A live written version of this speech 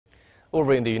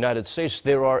Over in the United States,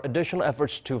 there are additional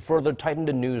efforts to further tighten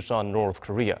the noose on North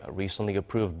Korea. A recently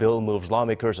approved bill moves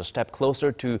lawmakers a step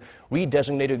closer to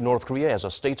redesignating North Korea as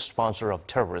a state sponsor of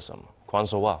terrorism. Kwon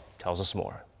Soa tells us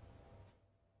more.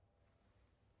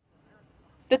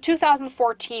 The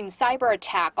 2014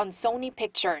 cyberattack on Sony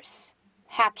Pictures,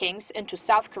 hackings into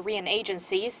South Korean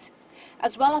agencies,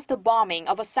 as well as the bombing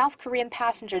of a South Korean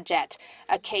passenger jet,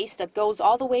 a case that goes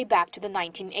all the way back to the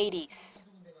 1980s.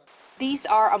 These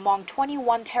are among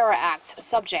 21 terror acts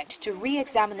subject to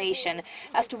re-examination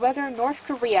as to whether North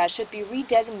Korea should be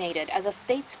redesignated as a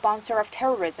state sponsor of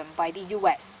terrorism by the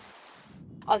U.S.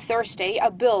 On Thursday, a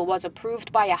bill was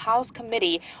approved by a House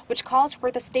committee which calls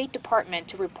for the State Department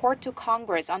to report to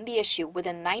Congress on the issue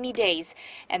within 90 days,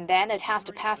 and then it has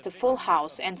to pass the full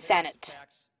House and Senate.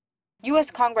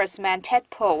 U.S. Congressman Ted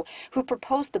Poe, who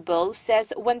proposed the bill,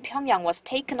 says when Pyongyang was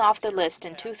taken off the list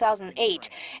in 2008,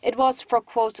 it was for,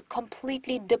 quote,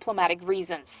 completely diplomatic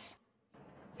reasons.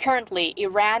 Currently,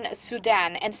 Iran,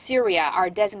 Sudan, and Syria are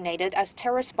designated as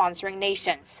terror-sponsoring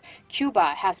nations.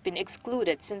 Cuba has been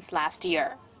excluded since last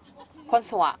year. Kwon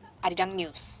Soa, Arirang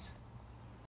News.